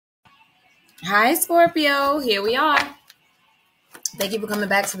Hi, Scorpio. Here we are. Thank you for coming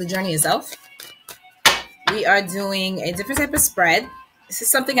back to the journey itself. We are doing a different type of spread. This is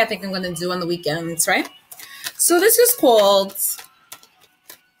something I think I'm going to do on the weekends, right? So this is called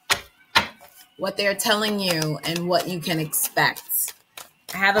What They're Telling You and What You Can Expect.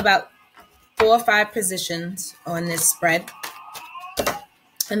 I have about 4 or 5 positions on this spread.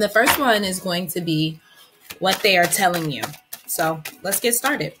 And the first one is going to be what they are telling you. So let's get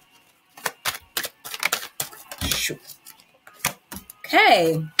started.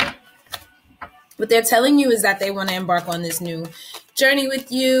 Okay. What they're telling you is that they want to embark on this new journey with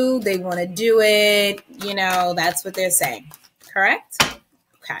you. They want to do it. That's what they're saying. Correct?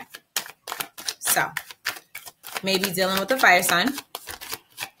 Okay. So, maybe dealing with a fire sign.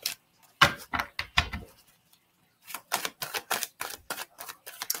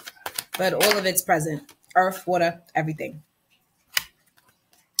 But all of it's present. Earth, water, everything.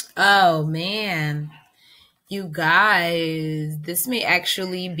 Oh, man. You guys, this may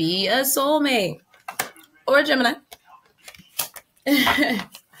actually be a soulmate or a Gemini.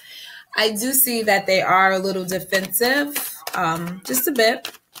 I do see that they are a little defensive, just a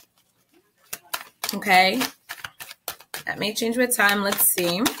bit. Okay. That may change with time. Let's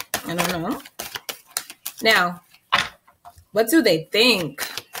see. I don't know. Now, what do they think?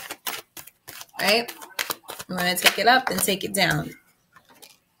 Right? I'm going to take it up and take it down.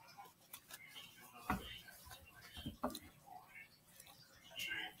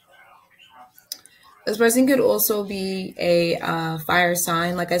 This person could also be a fire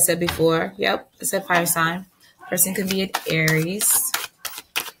sign, like I said before. Yep, I said fire sign. Person could be an Aries.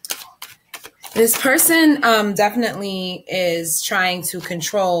 This person definitely is trying to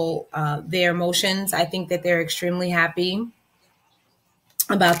control their emotions. I think that they're extremely happy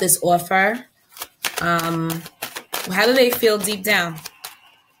about this offer. How do they feel deep down?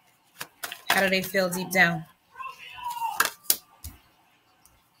 How do they feel deep down?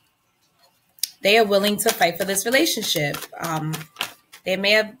 They are willing to fight for this relationship. They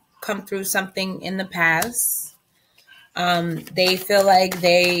may have come through something in the past. They feel like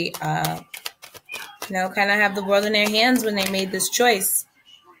they, kind of have the world in their hands when they made this choice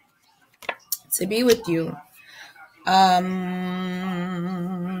to be with you.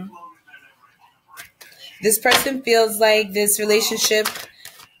 This person feels like this relationship,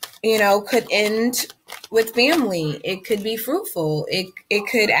 could end with family. It could be fruitful. It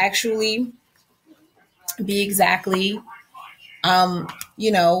could actually be exactly,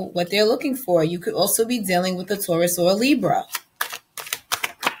 what they're looking for. You could also be dealing with a Taurus or a Libra.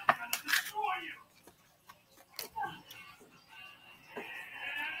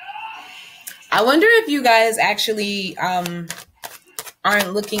 I wonder if you guys actually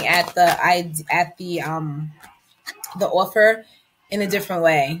aren't looking at the offer in a different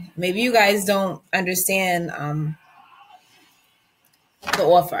way. Maybe you guys don't understand the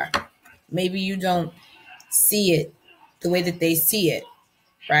offer. Maybe you don't see it the way that they see it,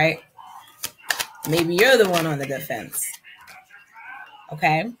 right? Maybe you're the one on the defense.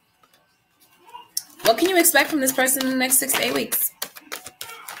 Okay. What can you expect from this person in the next 6 to 8 weeks?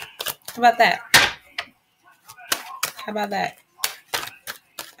 How about that? How about that?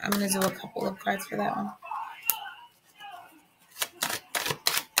 I'm going to do a couple of cards for that one.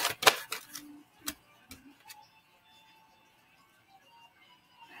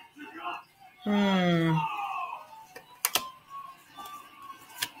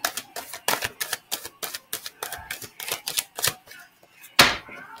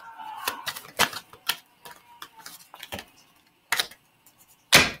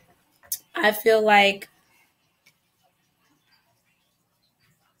 I feel like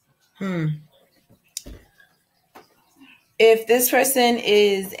if this person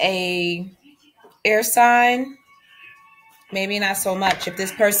is a air sign, maybe not so much. If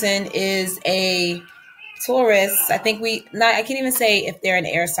this person is a Taurus, I can't even say if they're an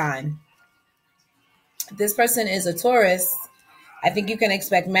air sign. If this person is a Taurus, I think you can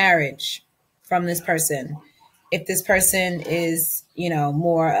expect marriage from this person. If this person is,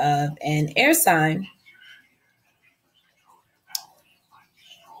 more of an air sign,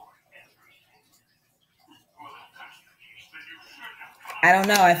 I don't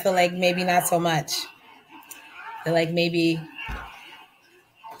know. I feel like maybe not so much. I feel like maybe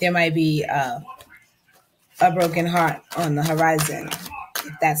there might be a broken heart on the horizon,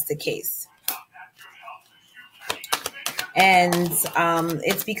 if that's the case. And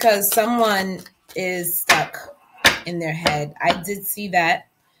it's because someone is stuck in their head. I did see that,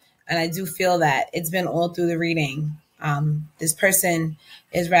 and I do feel that. It's been all through the reading. This person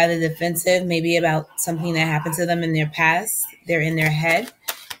is rather defensive, maybe about something that happened to them in their past. They're in their head.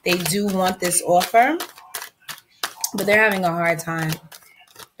 They do want this offer, but they're having a hard time.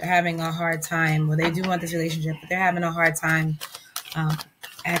 They're having a hard time. Well, they do want this relationship, but they're having a hard time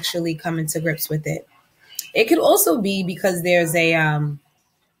actually coming to grips with it. It could also be because there's a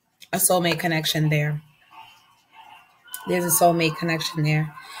soulmate connection there. There's a soulmate connection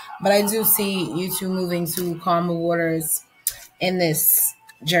there. But I do see you two moving to calmer waters in this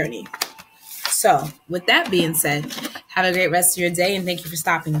journey. So, with that being said, have a great rest of your day and thank you for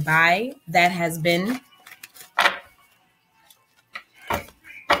stopping by. That has been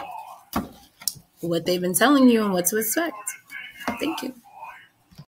what they've been telling you and what to expect. Thank you.